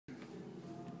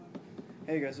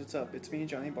Hey guys, what's up? It's me,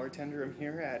 Johnny Bartender. I'm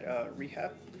here at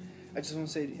Rehab. I just want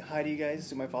to say hi to you guys,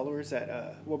 to my followers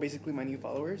well, basically my new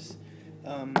followers.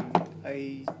 Um,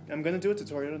 I'm gonna do a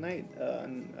tutorial tonight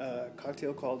on a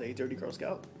cocktail called a Dirty Girl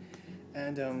Scout.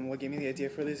 And what gave me the idea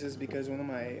for this is because one of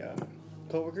my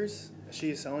coworkers, she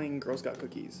is selling Girl Scout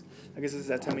cookies. I guess it's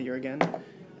that time of year again.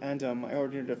 And I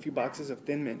ordered a few boxes of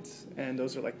Thin Mints, and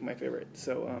those are like my favorite.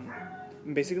 So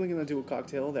I'm basically gonna do a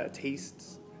cocktail that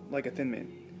tastes like a Thin Mint.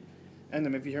 And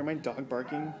if you hear my dog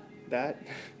barking, yeah,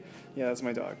 that's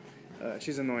my dog.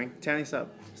 She's annoying. Tanny,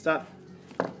 stop. Stop.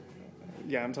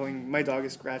 Yeah, I'm telling my dog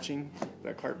is scratching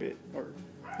the carpet, or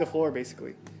the floor,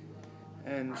 basically.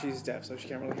 And she's deaf, so she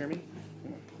can't really hear me.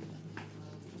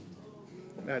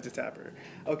 I had to tap her.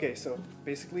 Okay, so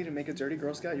basically to make a Dirty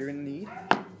Girl Scout, you're going to need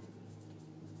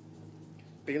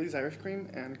Bailey's Irish Cream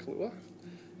and Kahlua,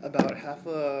 about half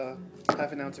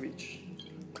an ounce of each.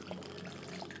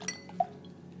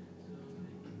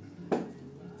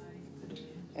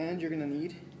 And you're gonna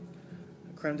need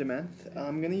creme de menthe.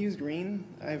 I'm gonna use green.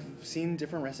 I've seen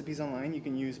different recipes online. You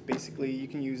can use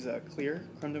clear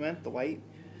creme de menthe, the white,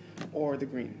 or the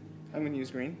green. I'm gonna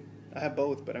use green. I have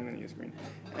both, but I'm gonna use green.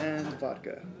 And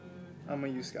vodka. I'm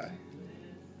gonna use Sky.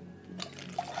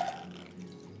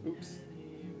 Oops.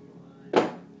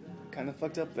 Kind of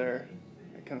fucked up there.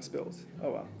 It kind of spilled.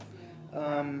 Oh well.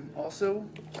 Also,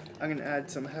 I'm gonna add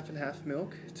some half and half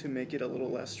milk to make it a little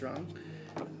less strong.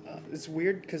 It's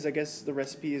weird because I guess the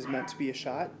recipe is meant to be a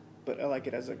shot, but I like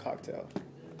it as a cocktail.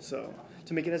 So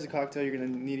to make it as a cocktail, you're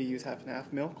going to need to use half and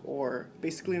half milk, or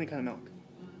basically any kind of milk.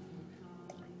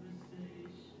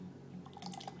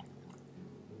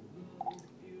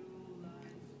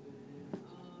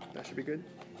 That should be good.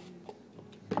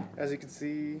 As you can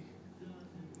see,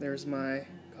 there's my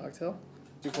cocktail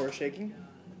before shaking.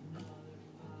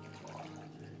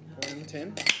 Pour it in the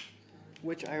tin,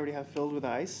 which I already have filled with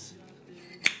ice.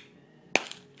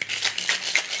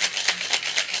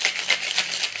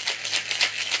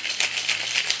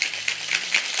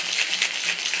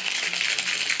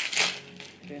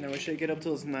 Okay, now we shake it up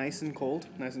till it's nice and cold,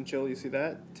 nice and chill. You see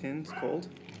that? Tin's cold.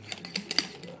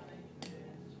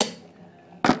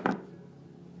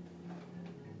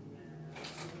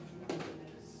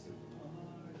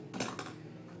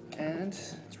 And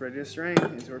it's ready to strain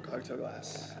into our cocktail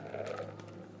glass.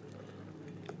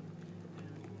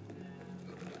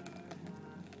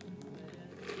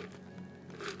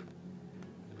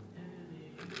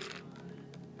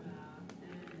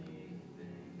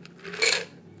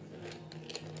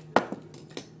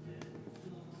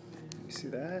 See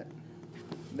that?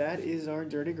 That is our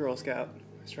Dirty Girl Scout.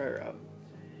 Let's try her out.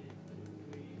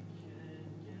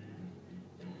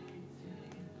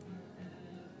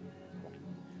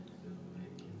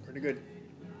 Pretty good.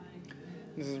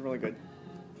 This is really good.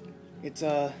 It's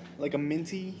like a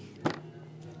minty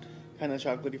kind of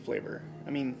chocolatey flavor.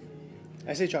 I mean,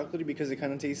 I say chocolatey because it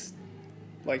kind of tastes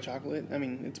like chocolate. I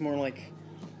mean, it's more like,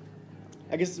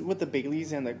 I guess what the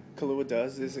Bailey's and the Kahlua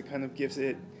does is it kind of gives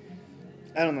it,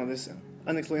 I don't know, this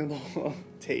unexplainable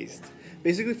taste.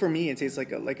 Basically, for me, it tastes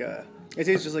it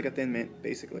tastes just like a Thin Mint,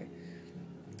 basically,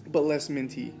 but less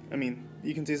minty. I mean,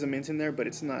 you can taste the mint in there, but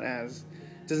it's not as,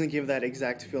 doesn't give that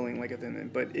exact feeling like a Thin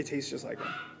Mint, but it tastes just like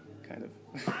one, kind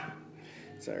of.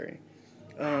 Sorry.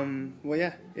 Well,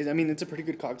 yeah, I mean, it's a pretty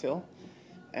good cocktail,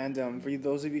 and for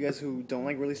those of you guys who don't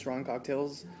like really strong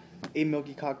cocktails, a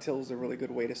milky cocktail is a really good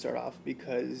way to start off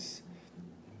because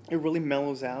it really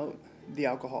mellows out the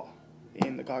alcohol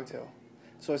in the cocktail.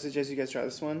 So I suggest you guys try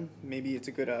this one. Maybe it's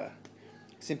a good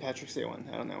St. Patrick's Day one.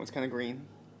 I don't know. It's kind of green.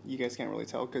 You guys can't really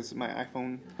tell because my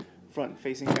iPhone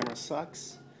front-facing camera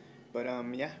sucks. But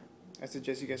yeah, I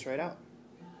suggest you guys try it out.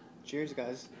 Cheers,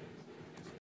 guys.